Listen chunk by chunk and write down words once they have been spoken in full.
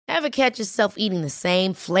Ever catch yourself eating the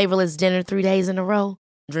same flavorless dinner 3 days in a row?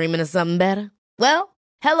 Dreaming of something better? Well,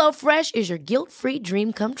 HelloFresh is your guilt-free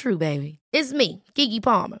dream come true, baby. It's me, Keke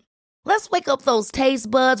Palmer. Let's wake up those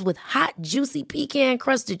taste buds with hot, juicy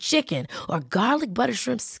pecan-crusted chicken or garlic butter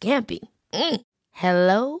shrimp scampi.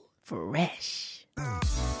 Hello Fresh.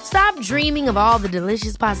 Stop dreaming of all the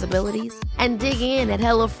delicious possibilities and dig in at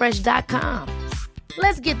HelloFresh.com.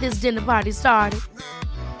 Let's get this dinner party started.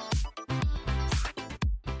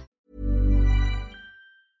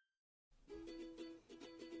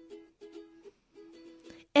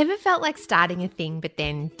 Ever felt like starting a thing but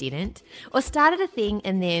then didn't? Or started a thing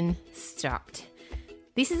and then stopped?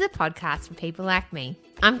 This is a podcast for people like me.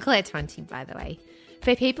 I'm Claire Tonti, by the way.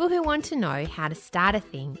 For people who want to know how to start a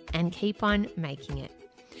thing and keep on making it.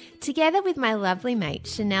 Together with my lovely mate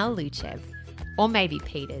Chanel Luchev, or maybe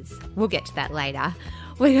Peters, we'll get to that later,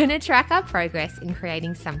 we're going to track our progress in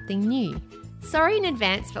creating something new. Sorry in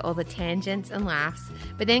advance for all the tangents and laughs,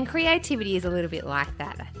 but then creativity is a little bit like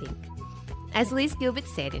that, I think. As Liz Gilbert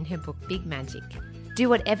said in her book Big Magic, do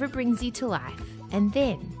whatever brings you to life and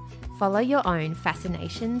then follow your own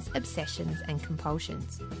fascinations, obsessions and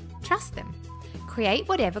compulsions. Trust them. Create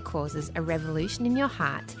whatever causes a revolution in your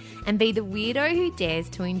heart and be the weirdo who dares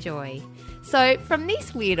to enjoy. So from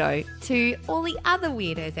this weirdo to all the other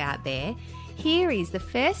weirdos out there, here is the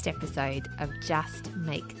first episode of Just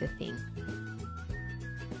Make the Thing.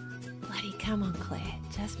 Bloody come on, Claire,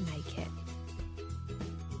 just make it.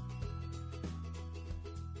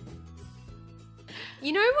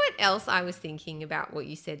 You know what else I was thinking about what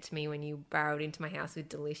you said to me when you barreled into my house with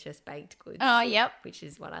delicious baked goods? Oh, yep. Which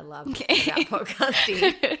is what I love about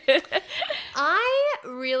podcasting. I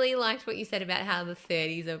really liked what you said about how the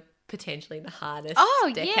 30s are potentially the hardest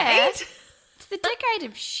decade. Yeah. It's the decade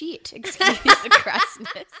of shit, excuse the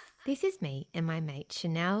crassness. This is me and my mate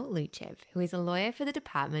Chanel Luchev, who is a lawyer for the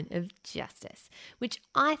Department of Justice, which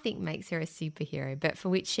I think makes her a superhero, but for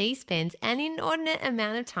which she spends an inordinate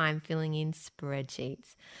amount of time filling in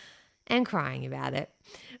spreadsheets and crying about it.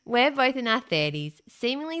 We're both in our 30s,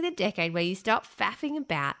 seemingly the decade where you stop faffing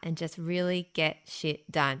about and just really get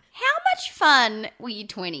shit done. How much fun were your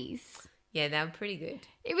 20s? Yeah, they were pretty good.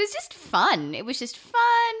 It was just fun. It was just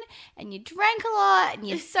fun, and you drank a lot, and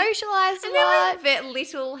you socialised a And lot. there were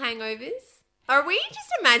little hangovers. Are we just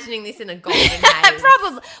imagining this in a golden haze?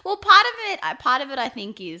 Probably. Well, part of it, I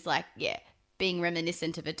think, is like, being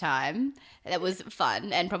reminiscent of a time that was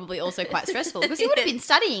fun and probably also quite stressful because you would have been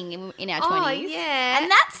studying in our 20s. Oh, yeah.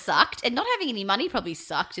 And that sucked. And not having any money probably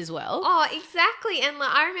sucked as well. Oh, exactly. And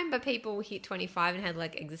like, I remember people hit 25 and had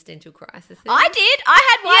like existential crises. I did. I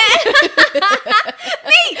had one.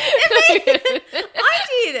 Me. I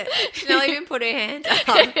did. Chanel even put her hand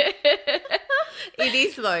up. It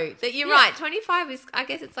is though. That you're right. 25 is, I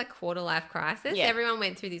guess it's like quarter life crisis. Yeah. Everyone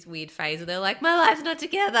went through this weird phase where they're like, my life's not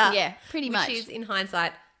together. Yeah, pretty much. Which is, in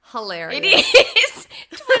hindsight, hilarious. It is.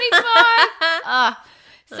 25.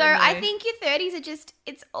 So I think your 30s are just,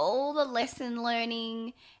 it's all the lesson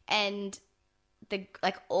learning and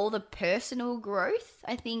all the personal growth,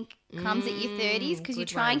 I think, comes at your 30s because you're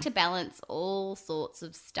trying to balance all sorts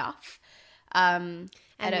of stuff. And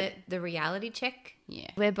the reality check.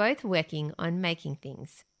 Yeah. We're both working on making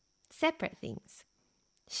things, separate things.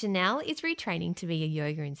 Chanel is retraining to be a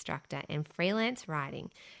yoga instructor and freelance writing.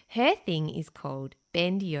 Her thing is called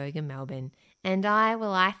Bend Yoga Melbourne, and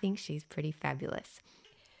I think she's pretty fabulous.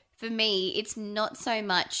 For me, it's not so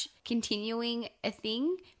much continuing a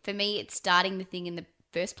thing. For me, it's starting the thing in the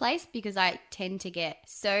first place because I tend to get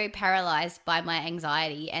so paralyzed by my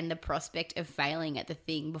anxiety and the prospect of failing at the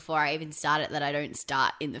thing before I even start it that I don't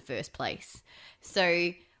start in the first place.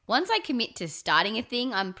 So once I commit to starting a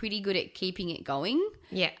thing, I'm pretty good at keeping it going.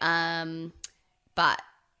 Yeah. But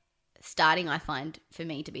starting I find for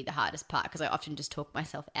me to be the hardest part because I often just talk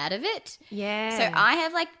myself out of it. Yeah. So I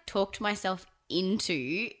have talked myself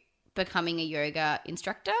into becoming a yoga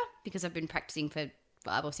instructor because I've been practicing for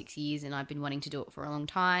 5 or 6 years and I've been wanting to do it for a long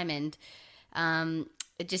time, and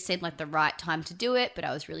it just seemed like the right time to do it, but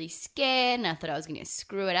I was really scared and I thought I was going to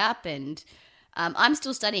screw it up, and I'm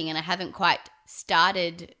still studying and I haven't quite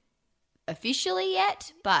started officially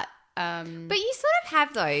yet, but you sort of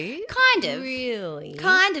have though. Kind of. Really?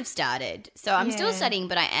 Kind of started. So I'm still studying,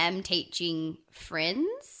 but I am teaching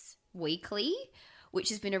friends weekly, which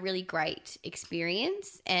has been a really great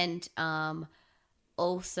experience, and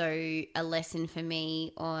also a lesson for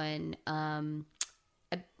me on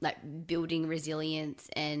building resilience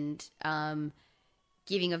and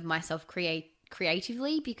giving of myself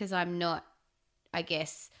creatively, because I'm not, I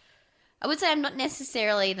guess, I would say I'm not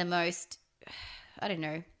necessarily the most,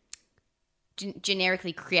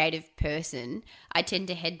 generically creative person, I tend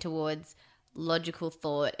to head towards logical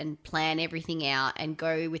thought and plan everything out and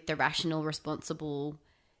go with the rational, responsible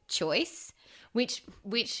choice. Which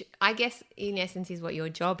I guess in essence is what your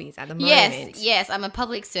job is at the moment. Yes, I'm a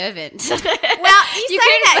public servant. Well, you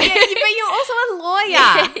say that, but you're also a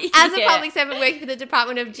lawyer as a Yeah. public servant working for the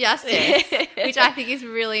Department of Justice, which I think is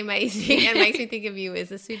really amazing and makes me think of you as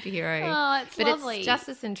a superhero. Oh, it's but lovely. It's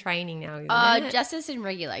justice and training now, isn't it? Justice and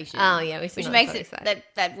regulation. Oh, yeah, which makes it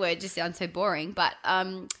that word just sound so boring. But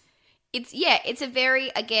it's a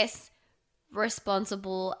very, I guess,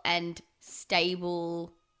 responsible and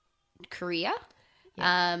stable career,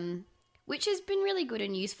 which has been really good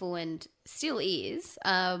and useful and still is.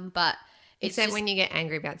 But it's Except just, when you get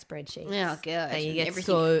angry about spreadsheets. oh gosh, And you and get everything-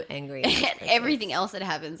 so angry about and spreadsheets. everything else that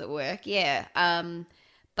happens at work. Yeah.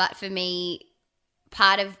 But for me,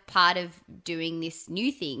 part of doing this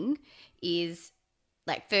new thing is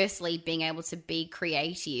like firstly being able to be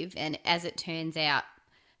creative, and as it turns out,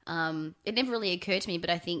 it never really occurred to me, but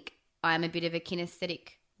I think I'm a bit of a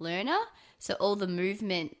kinesthetic learner, so all the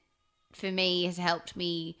movement for me has helped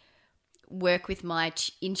me work with my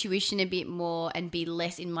intuition a bit more and be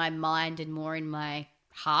less in my mind and more in my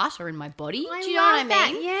heart or in my body. I Do you know what I love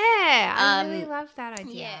that. mean? Yeah, I really love that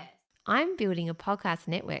idea. Yeah. I'm building a podcast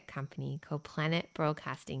network company called Planet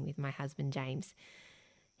Broadcasting with my husband, James.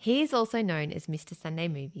 He is also known as Mr. Sunday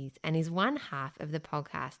Movies and is one half of the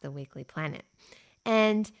podcast, The Weekly Planet.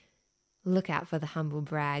 And look out for the humble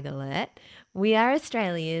brag alert. We are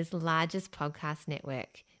Australia's largest podcast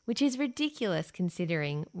network, which is ridiculous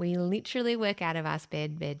considering we literally work out of our spare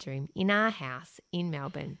bedroom in our house in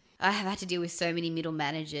Melbourne. I have had to deal with so many middle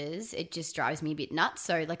managers. It just drives me a bit nuts.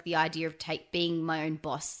 So, like, the idea of being my own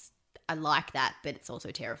boss, I like that, but it's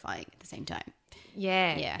also terrifying at the same time.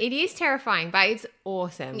 Yeah. It is terrifying, but it's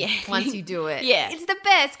awesome once you do it. Yeah. It's the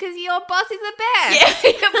best because your boss is the best.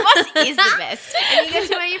 Yeah, your boss is the best. And you get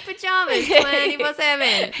to wear your pajamas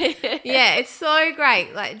 24/7. Yeah, it's so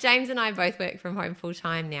great. Like James and I both work from home full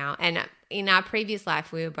time now, and in our previous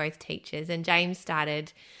life we were both teachers, and James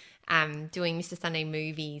started doing Mr. Sunday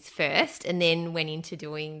Movies first and then went into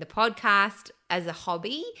doing the podcast as a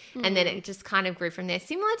hobby, and then it just kind of grew from there,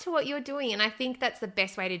 similar to what you're doing. And I think that's the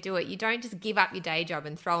best way to do it. You don't just give up your day job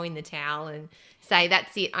and throw in the towel and say,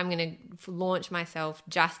 that's it, I'm going to launch myself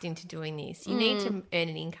just into doing this. You need to earn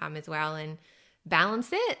an income as well and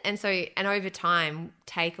balance it. And over time,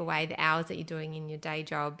 take away the hours that you're doing in your day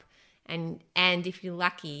job. And if you're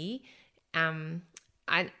lucky,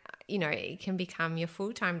 it can become your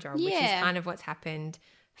full-time job, which is kind of what's happened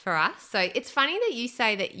for us. So it's funny that you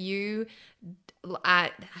say that you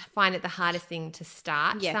find it the hardest thing to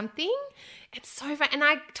start something. It's so fun. And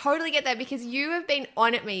I totally get that because you have been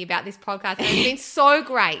on at me about this podcast and it's been so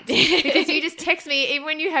great because you just text me even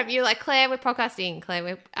when you're like, Claire, we're podcasting. Claire,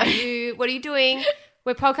 what are you doing?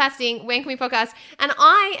 We're podcasting. When can we podcast? And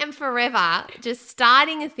I am forever just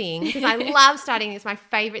starting a thing because I love starting. It's my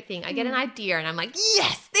favorite thing. I get an idea and I'm like,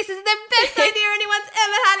 yes, this is the best idea anyone's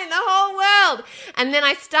ever had in the whole world. And then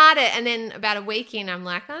I start it, and then about a week in, I'm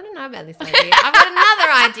like, I don't know about this idea. I've got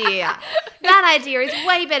another idea. That idea is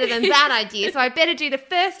way better than that idea. So I better do the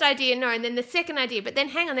first idea, and then the second idea. But then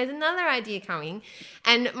hang on, there's another idea coming.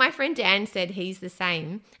 And my friend Dan said he's the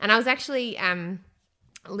same. And I was actually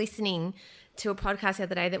listening to a podcast the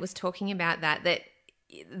other day that was talking about that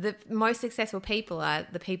the most successful people are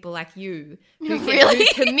the people like you who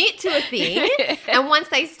commit to a thing, and once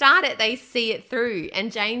they start it, they see it through.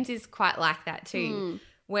 And James is quite like that too,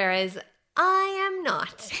 whereas I am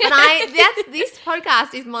not. But this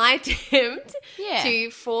podcast is my attempt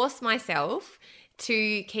to force myself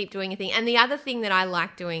to keep doing a thing. And the other thing that I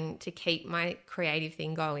like doing to keep my creative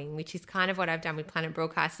thing going, which is kind of what I've done with Planet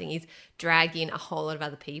Broadcasting, is drag in a whole lot of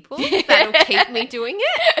other people that'll keep me doing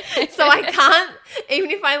it. So I can't,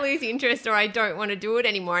 even if I lose interest or I don't want to do it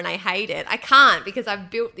anymore and I hate it, I can't because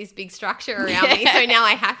I've built this big structure around me. So now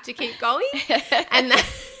I have to keep going. And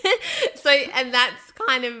that's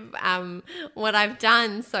kind of what I've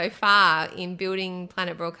done so far in building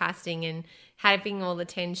Planet Broadcasting and having all the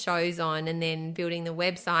 10 shows on and then building the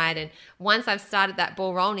website. And once I've started that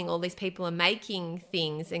ball rolling, all these people are making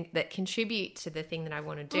things that contribute to the thing that I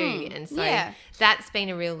want to do. And so that's been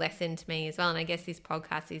a real lesson to me as well. And I guess this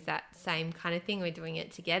podcast is that same kind of thing. We're doing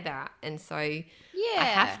it together. And so I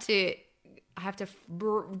have to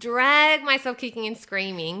drag myself kicking and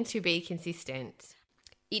screaming to be consistent.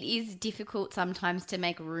 It is difficult sometimes to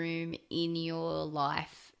make room in your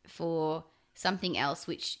life for something else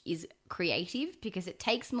which is creative because it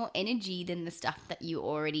takes more energy than the stuff that you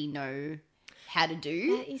already know how to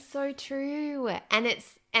do. That is so true.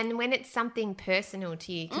 And when it's something personal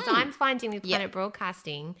to you, because I'm finding with Planet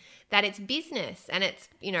Broadcasting that it's business and it's,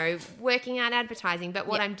 working out advertising. But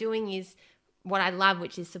what I'm doing is what I love,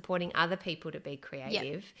 which is supporting other people to be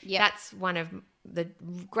creative. Yep. That's one of the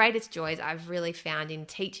greatest joys I've really found in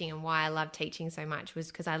teaching, and why I love teaching so much was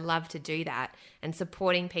because I love to do that, and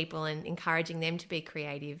supporting people and encouraging them to be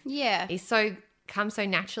creative. Yeah. Comes so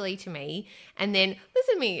naturally to me. And then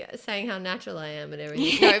listen to me saying how natural I am and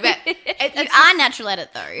everything. No, but You are natural at it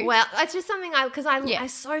though. well, it's just something I'm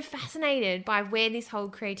so fascinated by where this whole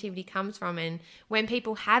creativity comes from, and when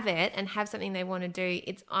people have it and have something they want to do,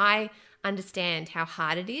 I understand how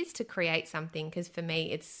hard it is to create something, because for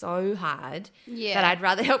me it's so hard that I'd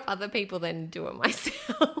rather help other people than do it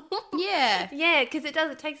myself. Yeah. Yeah, because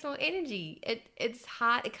it takes more energy. It's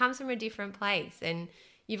hard. It comes from a different place, and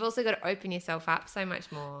you've also got to open yourself up so much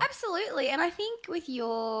more. Absolutely. And I think with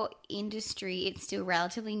your industry, it's still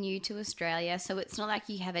relatively new to Australia. So it's not like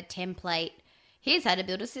you have a template, here's how to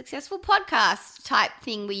build a successful podcast type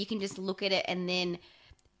thing where you can just look at it and then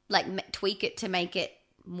tweak it to make it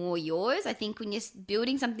more yours. I think when you're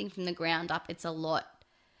building something from the ground up, it's a lot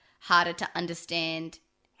harder to understand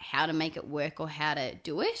how to make it work or how to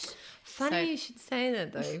do it. Funny you should say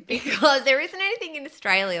that though, because there isn't anything in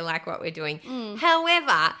Australia like what we're doing.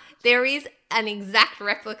 However, there is an exact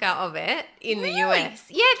replica of it in the US.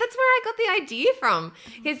 Yeah, that's where I got the idea from.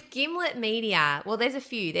 Because Gimlet Media, well, there's a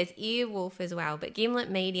few. There's Earwolf as well, but Gimlet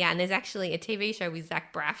Media, and there's actually a TV show with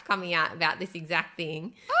Zach Braff coming out about this exact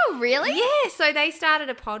thing. Oh, really? Yeah, so they started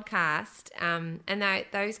a podcast, and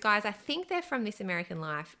those guys, I think they're from This American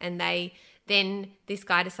Life, and then this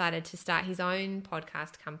guy decided to start his own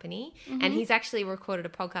podcast company, and he's actually recorded a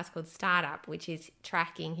podcast called Startup, which is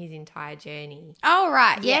tracking his entire journey. Oh,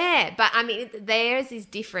 right. Yeah, but I mean, theirs is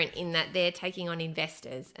different in that they're taking on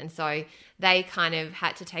investors, and so they kind of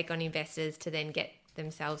had to take on investors to then get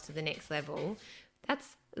themselves to the next level.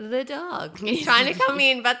 That's the dog. He's trying to come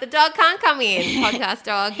in, but the dog can't come in. Podcast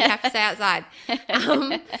dog, you have to stay outside.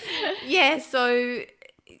 So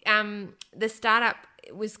the Startup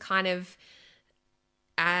was kind of...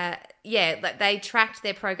 they tracked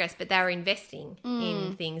their progress, but they were investing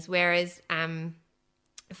in things. Whereas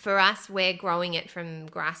for us, we're growing it from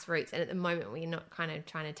grassroots, and at the moment we're not kind of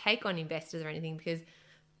trying to take on investors or anything, because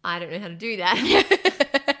I don't know how to do that.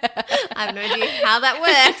 I have no idea how that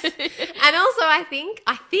works. And also I think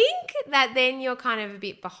that then you're kind of a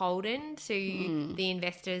bit beholden to the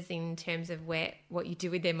investors in terms of what you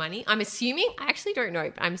do with their money. I'm assuming. I actually don't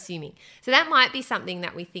know, but I'm assuming. So that might be something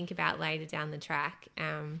that we think about later down the track.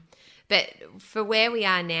 But for where we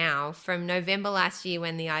are now, from November last year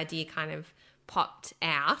when the idea kind of popped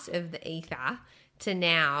out of the ether to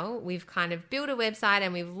now, we've kind of built a website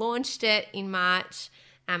and we've launched it in March.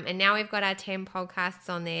 And now we've got our 10 podcasts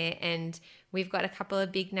on there, and we've got a couple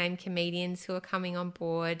of big name comedians who are coming on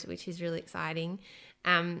board, which is really exciting.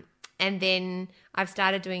 And then I've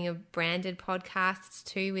started doing a branded podcast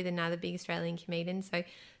too with another big Australian comedian. So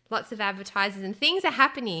lots of advertisers and things are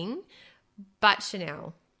happening. But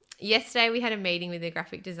Chanel, yesterday we had a meeting with a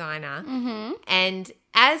graphic designer, and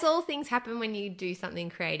as all things happen when you do something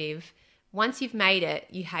creative, once you've made it,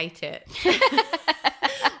 you hate it.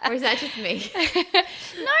 Or is that just me?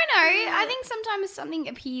 No. I think sometimes something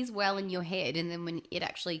appears well in your head, and then when it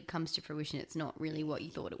actually comes to fruition, it's not really what you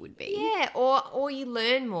thought it would be. Yeah, or you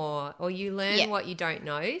learn more, or you learn what you don't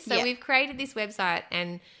know. So we've created this website,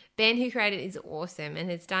 and Ben, who created it, is awesome and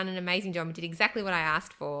has done an amazing job and did exactly what I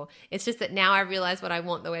asked for. It's just that now I realize what I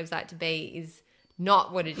want the website to be is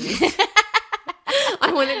not what it is.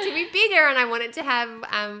 I want it to be bigger, and I want it to have,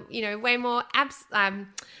 way more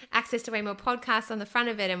access to way more podcasts on the front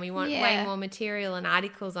of it, and we want way more material and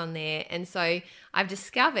articles on there. And so I've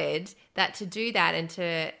discovered that to do that and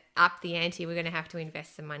to up the ante, we're going to have to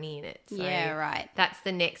invest some money in it. So yeah, right. That's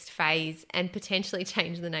the next phase, and potentially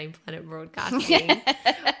change the name Planet Broadcasting.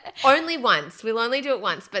 Only once. We'll only do it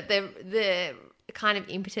once, but the kind of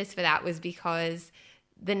impetus for that was because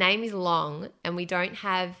the name is long and we don't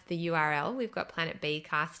have the URL. We've got Planet B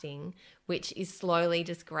Casting, which is slowly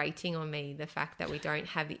just grating on me, the fact that we don't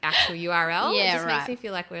have the actual URL. Yeah, it just right. makes me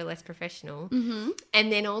feel like we're less professional. Mm-hmm.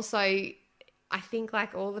 And then also, I think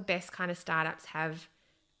like all the best kind of startups have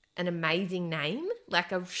an amazing name,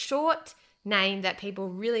 like a short name that people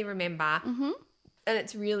really remember. Mm-hmm. And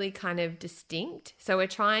it's really kind of distinct. So we're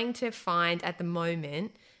trying to find at the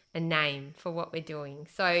moment a name for what we're doing.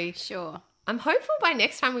 So Sure. I'm hopeful by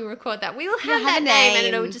next time we record that we'll You'll have have that a name, and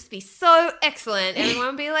name. it'll just be so excellent. Everyone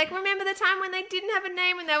will be like, remember the time when they didn't have a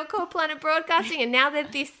name and they were called Planet Broadcasting, and now they're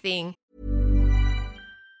this thing.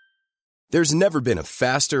 There's never been a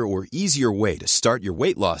faster or easier way to start your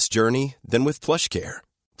weight loss journey than with PlushCare.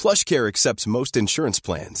 PlushCare accepts most insurance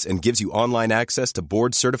plans and gives you online access to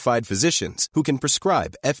board-certified physicians who can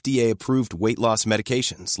prescribe FDA-approved weight loss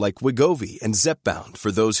medications like Wegovy and Zepbound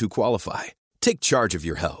for those who qualify. Take charge of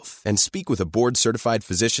your health and speak with a board-certified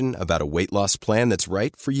physician about a weight loss plan that's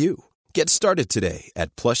right for you. Get started today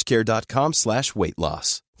at plushcare.com/weight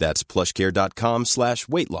loss. That's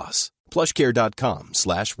plushcare.com/weight loss.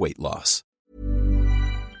 plushcare.com/weight loss.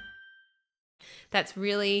 That's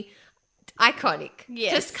really iconic.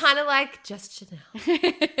 Yes. Just kind of like just Chanel.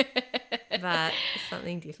 But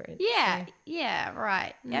something different. Yeah,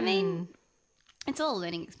 right. I mean, it's all a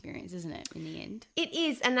learning experience, isn't it, in the end? It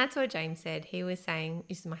is, and that's what James said. He was saying,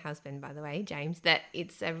 this is my husband, by the way, James, that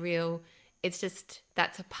it's just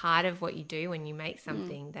that's a part of what you do when you make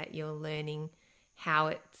something, that you're learning how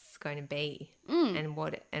it's going to be and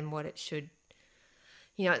what it should,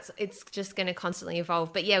 it's just going to constantly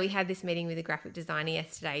evolve. But yeah, we had this meeting with a graphic designer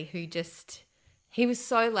yesterday he was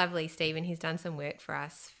so lovely, Stephen. He's done some work for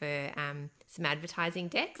us for some advertising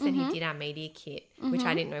decks, and he did our media kit, which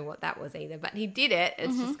I didn't know what that was either, but he did it.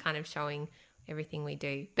 It's just kind of showing everything we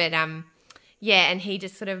do. But yeah, and he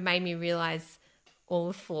just sort of made me realize all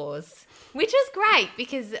the flaws, which is great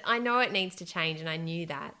because I know it needs to change, and I knew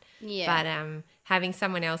that. Yeah. But having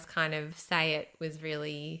someone else kind of say it was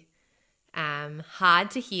really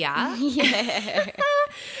hard to hear. Yeah.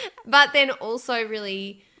 But then also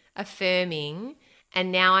really affirming,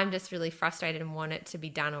 and now I'm just really frustrated and want it to be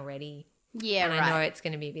done already. Yeah, and right. I know it's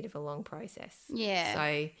going to be a bit of a long process. Yeah.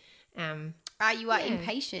 So, You are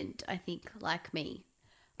impatient, I think, like me.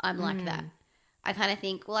 I'm like that. I kind of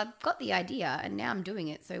think, well, I've got the idea and now I'm doing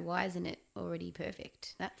it, so why isn't it already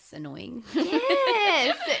perfect? That's annoying.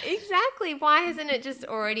 yes, exactly. Why hasn't it just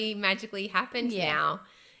already magically happened now?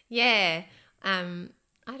 Yeah. I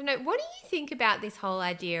don't know. What do you think about this whole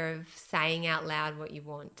idea of saying out loud what you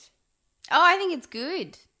want? Oh, I think it's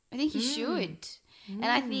good. I think you should. And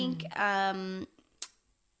I think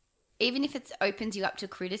even if it opens you up to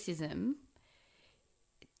criticism,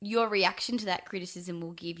 your reaction to that criticism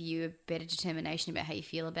will give you a better determination about how you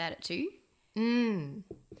feel about it too.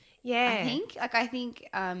 Yeah. I think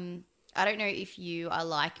I don't know if you are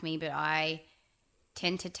like me, but I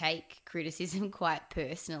tend to take criticism quite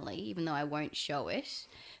personally, even though I won't show it.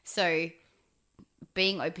 So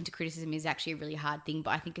being open to criticism is actually a really hard thing,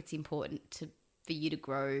 but I think it's important for you to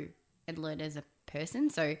grow and learn as a person.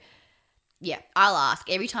 So yeah, I'll ask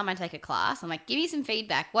every time I take a class. I'm like, give me some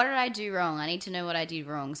feedback. What did I do wrong? I need to know what I did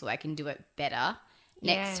wrong so I can do it better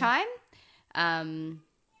next time. I'm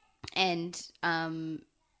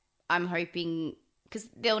hoping, because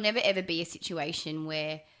there'll never ever be a situation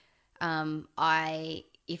where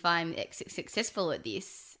if I'm successful at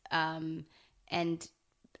this and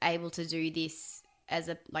able to do this as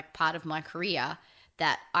a part of my career,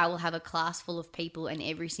 that I will have a class full of people and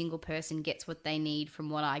every single person gets what they need from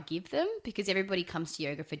what I give them, because everybody comes to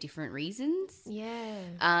yoga for different reasons.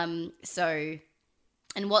 Yeah. So,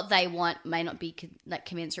 and what they want may not be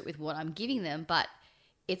commensurate with what I'm giving them, but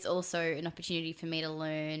it's also an opportunity for me to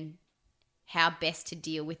learn how best to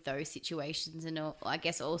deal with those situations, and I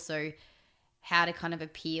guess also how to kind of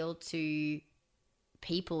appeal to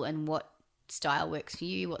people and what style works for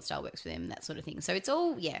you, what style works for them, that sort of thing. So it's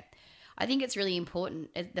all, I think it's really important.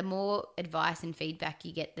 The more advice and feedback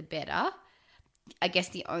you get, the better. I guess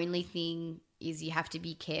the only thing is you have to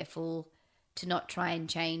be careful to not try and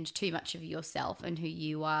change too much of yourself and who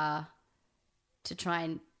you are to try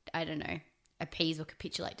and, I don't know, appease or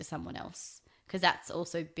capitulate to someone else, because that's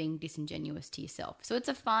also being disingenuous to yourself. So it's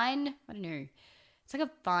a fine, I don't know, it's like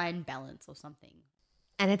a fine balance or something.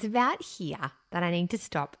 And it's about here that I need to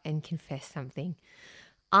stop and confess something.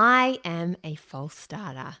 I am a false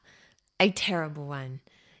starter, a terrible one.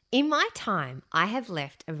 In my time, I have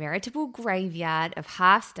left a veritable graveyard of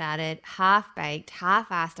half-started, half-baked,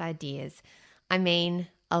 half-assed ideas. I mean,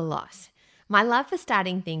 a lot. My love for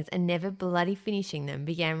starting things and never bloody finishing them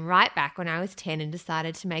began right back when I was 10 and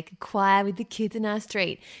decided to make a choir with the kids in our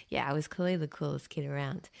street. Yeah, I was clearly the coolest kid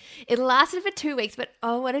around. It lasted for 2 weeks, but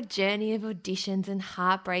oh, what a journey of auditions and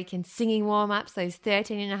heartbreak and singing warm-ups those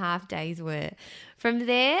 13 and a half days were. From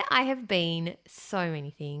there, I have been so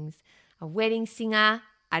many things. A wedding singer.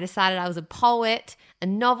 I decided I was a poet, a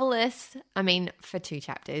novelist, for 2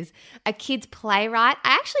 chapters, a kid's playwright.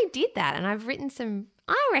 I actually did that, and I've written some,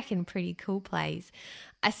 I reckon, pretty cool plays.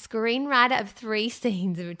 A screenwriter of 3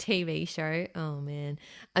 scenes of a TV show. Oh, man.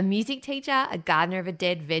 A music teacher, a gardener of a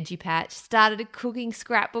dead veggie patch, started a cooking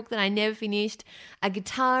scrapbook that I never finished, a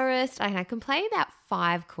guitarist. I can play about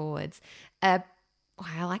 5 chords, a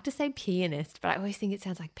I like to say pianist, but I always think it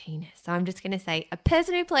sounds like penis. So I'm just going to say a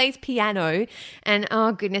person who plays piano. And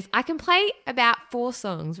oh goodness, I can play about 4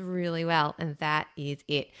 songs really well. And that is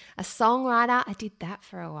it. A songwriter, I did that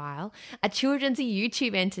for a while. A children's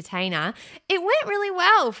YouTube entertainer. It went really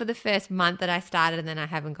well for the first month that I started, and then I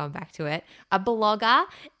haven't gone back to it. A blogger,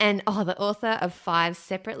 and the author of 5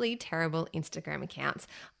 separately terrible Instagram accounts.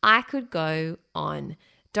 I could go on.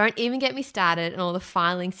 Don't even get me started on all the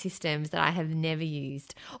filing systems that I have never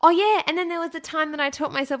used. Oh yeah, and then there was a time that I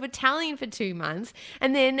taught myself Italian for 2 months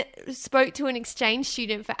and then spoke to an exchange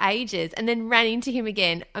student for ages and then ran into him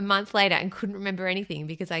again a month later and couldn't remember anything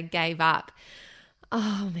because I gave up.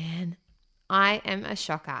 Oh man, I am a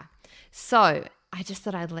shocker. So I just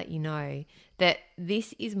thought I'd let you know that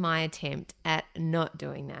this is my attempt at not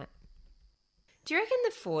doing that. Do you reckon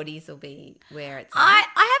the 40s will be where it's at? I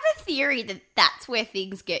have a theory that that's where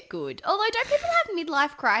things get good. Although, don't people have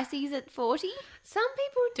midlife crises at 40? Some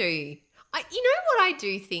people do. You know what I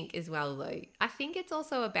do think as well, though? I think it's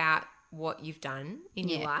also about what you've done in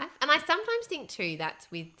your life. And I sometimes think, too, that's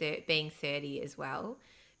with being 30 as well.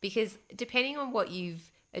 Because depending on what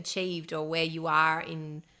you've achieved or where you are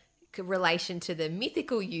in relation to the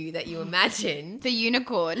mythical you that you imagined. The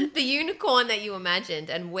unicorn. The unicorn that you imagined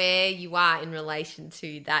and where you are in relation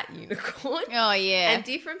to that unicorn. Oh, yeah. And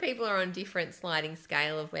different people are on different sliding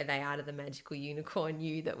scale of where they are to the magical unicorn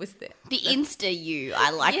you that was there. The Insta you,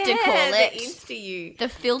 I like to call it. The Insta you. The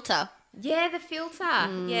filter. Yeah, the filter.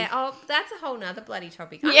 Yeah. Oh, that's a whole nother bloody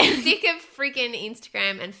topic. I'm sick of freaking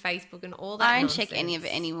Instagram and Facebook and all that I don't nonsense. check any of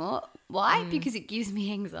it anymore. Why? Because it gives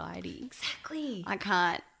me anxiety. Exactly.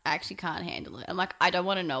 I actually can't handle it. I'm like, I don't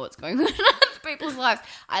want to know what's going on in other people's lives.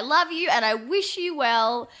 I love you and I wish you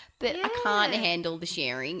well, but I can't handle the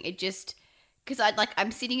sharing. It just, because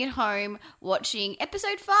I'm sitting at home watching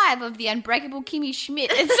episode 5 of The Unbreakable Kimmy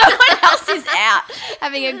Schmidt and someone else is out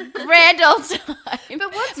having a grand old time.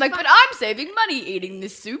 But what's but I'm saving money eating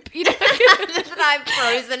this soup, you know. that I've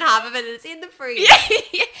frozen half of it and it's in the freezer.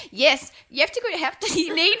 Yeah. Yes, you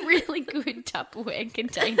you need really good Tupperware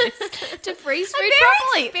containers to freeze food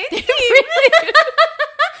properly. Expensive.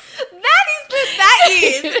 That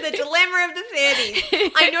is the dilemma of the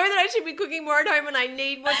 30s. I know that I should be cooking more at home and I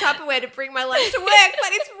need more Tupperware to bring my lunch to work,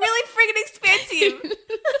 but it's really friggin' expensive.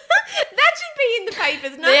 That should be in the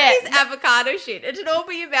papers. None of this avocado shit. It should all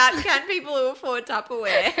be about can people who afford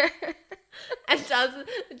Tupperware. And does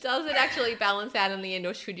it actually balance out in the end,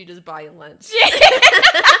 or should you just buy your lunch?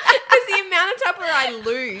 Because the amount of Tupperware I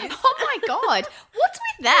lose. Oh my God. What's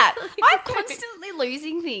with that? I'm constantly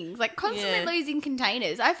losing things, constantly losing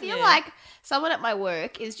containers. I feel like someone at my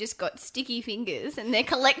work has just got sticky fingers and they're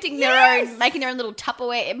collecting their own, making their own little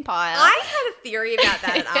Tupperware empire. I had a theory about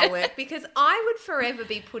that at our work because I would forever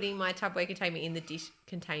be putting my Tupperware container in the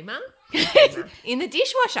in the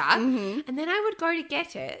dishwasher, and then I would go to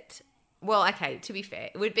get it. Well, okay, to be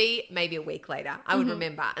fair, it would be maybe a week later. I would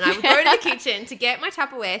remember. And I would go to the kitchen to get my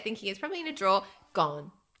Tupperware thinking it's probably in a drawer.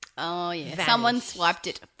 Gone. Oh, yeah. Vanished. Someone swiped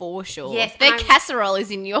it for sure. Yes. Their casserole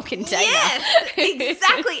is in your container. Yes,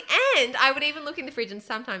 exactly. And I would even look in the fridge and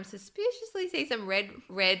sometimes suspiciously see some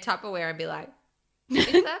red Tupperware and be like, is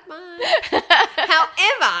that mine?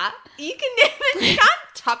 However, you can't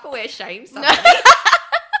Tupperware shame somebody.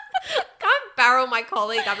 Can't barrel my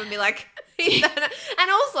colleague up and be like, and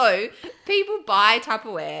also, people buy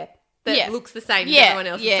Tupperware that looks the same as everyone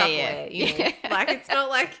else's Tupperware. You know? Like, it's not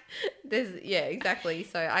like there's, exactly.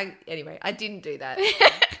 So I didn't do that.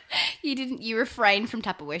 You refrained from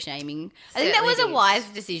Tupperware shaming. I think that was a wise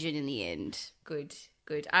decision in the end. Good.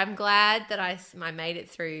 I'm glad that I made it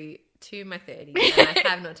through to my 30s and I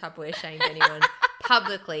have not Tupperware shamed anyone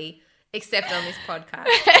publicly except on this podcast.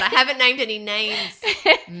 But I haven't named any names,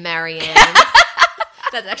 Marianne.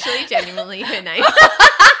 That's actually genuinely her name.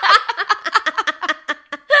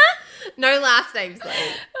 No last names though.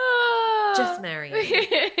 Just Marianne.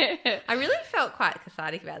 I really felt quite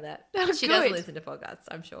cathartic about that. She doesn't listen to podcasts,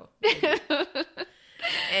 I'm sure.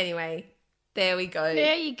 Anyway, there we go.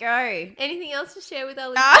 There you go. Anything else to share with our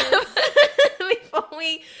listeners before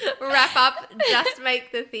we wrap up Just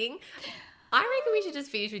Make the Thing? I reckon we should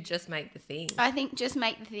just finish with Just Make the Thing. I think just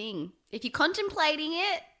make the thing. If you're contemplating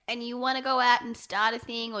it and you want to go out and start a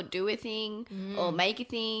thing or do a thing or make a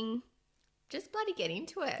thing, just bloody get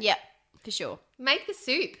into it. Yep, for sure. Make the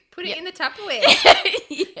soup. Put it in the Tupperware.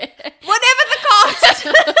 Whatever the cost.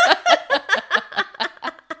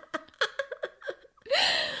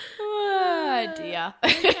 Oh, dear.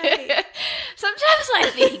 Okay. Sometimes I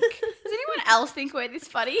think, does anyone else think we're this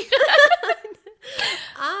funny?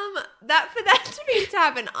 For that to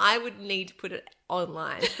happen, I would need to put it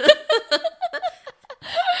online. Then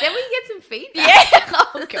we get some feedback. Yeah.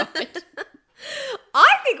 Oh, God.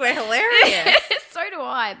 I think we're hilarious. So do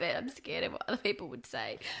I, but I'm scared of what other people would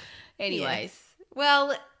say. Anyways. Yes.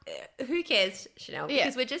 Well, who cares, Chanel? Yeah.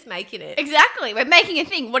 Because we're just making it. Exactly. We're making a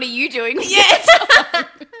thing. What are you doing? Yes.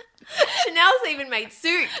 Chanel's even made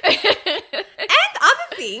soup. And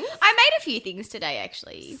other things. I made a few things today,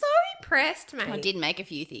 actually. So impressed, mate. I did make a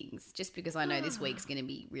few things just because I know this week's going to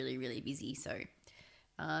be really, really busy. So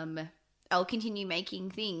I'll continue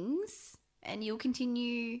making things and you'll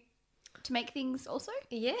continue to make things also?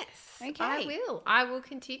 Yes. Okay. I will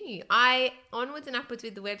continue. Onwards and upwards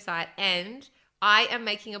with the website, and I am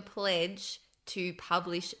making a pledge to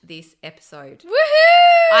publish this episode.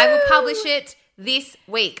 Woohoo! I will publish it this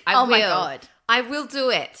week. I will. my God. I will do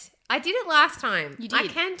it. I did it last time. You did. I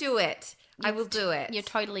can do it. I will do it. You're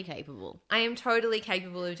totally capable. I am totally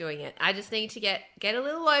capable of doing it. I just need to get a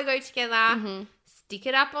little logo together, stick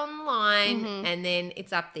it up online, and then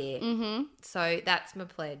it's up there. So that's my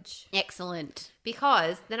pledge. Excellent.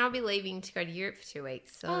 Because then I'll be leaving to go to Europe for 2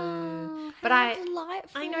 weeks. So,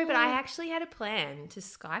 Delightful. I know, but I actually had a plan to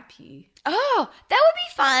Skype you. Oh, that would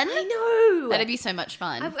be fun. I know. That'd be so much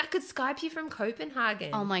fun. I could Skype you from Copenhagen.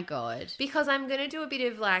 Oh my God. Because I'm going to do a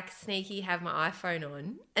bit of like sneaky, have my iPhone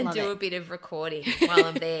on and Love do it. a bit of recording while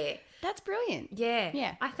I'm there. That's brilliant. Yeah.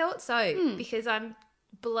 Yeah. I thought so because I'm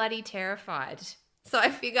bloody terrified. So I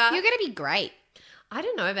figure You're going to be great. I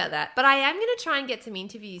don't know about that, but I am going to try and get some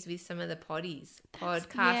interviews with some of the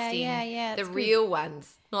podcasting. yeah, the that's real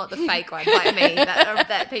ones, not the fake ones like me.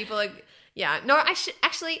 That people are. Yeah, no. I should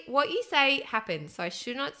actually. What you say happens, so I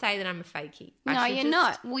should not say that I'm a fakey. I No, should you're just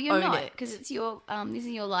not. Well, you're own not it. because it's your this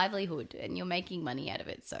is your livelihood and you're making money out of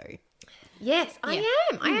it. So Yes, I Yeah.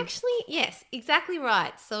 am. I actually. Yes, exactly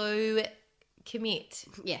right. So commit.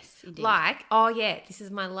 yes, indeed. Like, oh yeah, this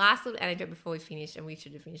is my last little anecdote before we finish, and we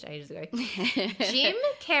should have finished ages ago. Jim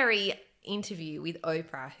Carrey interview with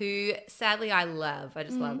Oprah, who sadly I love. I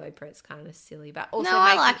just love Oprah. It's kind of silly, but also no,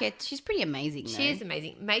 I like it. She's pretty amazing. She is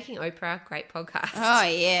amazing. Making Oprah, great podcast. Oh,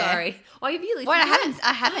 yeah. Sorry. Oh, have you listened Wait, to it?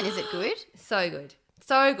 I haven't. Is it good? So good.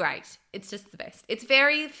 So great. It's just the best. It's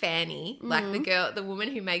very fanny. Like the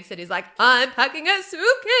woman who makes it is like, I'm packing a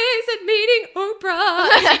suitcase and meeting Oprah.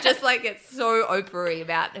 And she just like gets so Oprah-y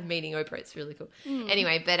about meeting Oprah. It's really cool.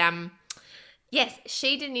 Anyway, but yes,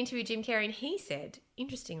 she did an interview with Jim Carrey and he said,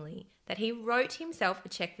 interestingly, that he wrote himself a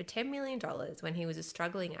check for $10 million when he was a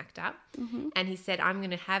struggling actor. And he said, I'm going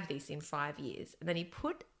to have this in 5 years. And then he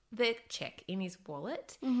put the check in his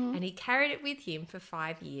wallet and he carried it with him for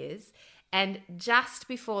 5 years. And just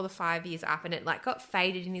before the 5 years up, and it like got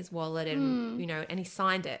faded in his wallet, and and he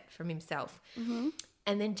signed it from himself. And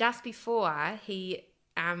then just before he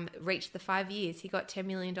reached the 5 years, he got $10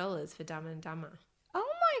 million for Dumb and Dumber. Oh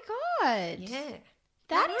my God. Yeah,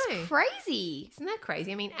 That I know. is crazy. Isn't that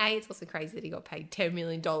crazy? I mean, it's also crazy that he got paid $10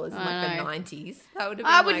 million in like I the know. 90s. That would have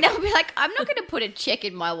been I would like, never be like, I'm not going to put a check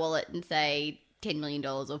in my wallet and say $10 million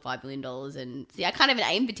or $5 million. And see, I can't even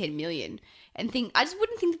aim for 10 million and think, I just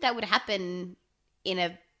wouldn't think that would happen in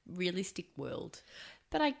a realistic world.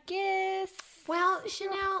 But I guess Well,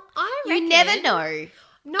 Chanel, I you reckon never know.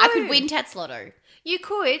 No, I could win Tats Lotto. You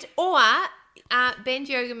could, or Bend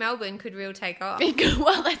Yoga Melbourne could real take off.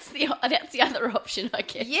 Well, that's the other option, I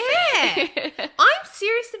guess. Yeah. I'm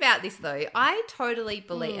serious about this though. I totally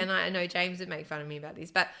believe, and I know James would make fun of me about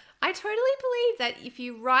this, but I totally believe that if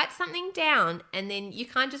you write something down and then you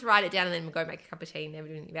can't just write it down and then go make a cup of tea and never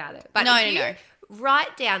do anything about it. But No, if no, you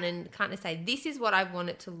write down and kind of say, this is what I want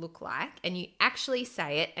it to look like, and you actually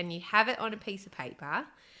say it and you have it on a piece of paper,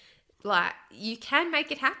 like you can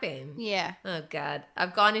make it happen. Yeah. Oh God,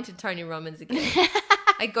 I've gone into Tony Robbins again.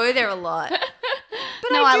 I go there a lot.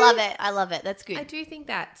 But No, I love it. I love it. That's good. I do think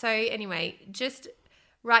that. So anyway, just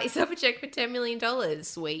write yourself a check for $10 million.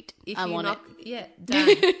 Sweet. If I you want knock, yeah, done.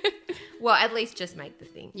 Well, at least just make the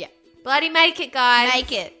thing. Yeah. Bloody make it, guys.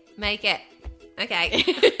 Make it. Make it. Okay.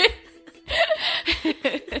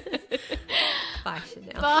 Bye,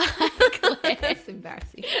 Chanel. Bye, Claire. That's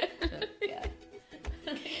embarrassing. Yeah.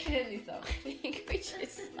 Turn this off. I think we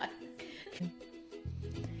just like...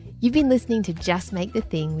 You've been listening to Just Make the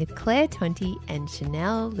Thing with Claire Tonti and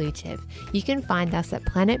Chanel Luchev. You can find us at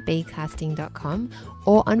planetbcasting.com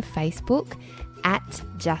or on Facebook at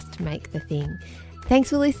Just Make the Thing. Thanks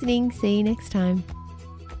for listening. See you next time.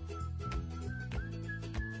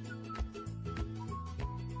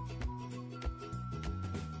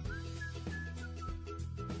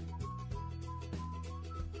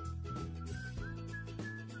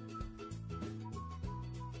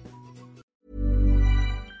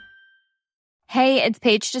 Hey, it's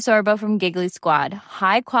Paige DeSorbo from Giggly Squad.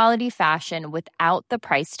 High quality fashion without the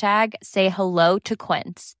price tag. Say hello to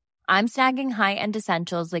Quince. I'm snagging high-end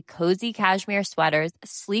essentials like cozy cashmere sweaters,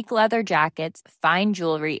 sleek leather jackets, fine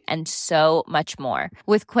jewelry, and so much more.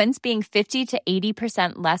 With Quince being 50 to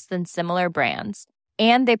 80% less than similar brands.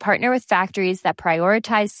 And they partner with factories that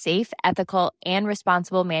prioritize safe, ethical, and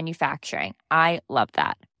responsible manufacturing. I love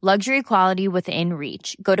that. Luxury quality within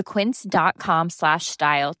reach. Go to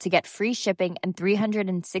quince.com/style to get free shipping and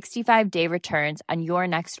 365-day returns on your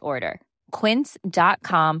next order.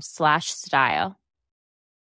 Quince.com/style.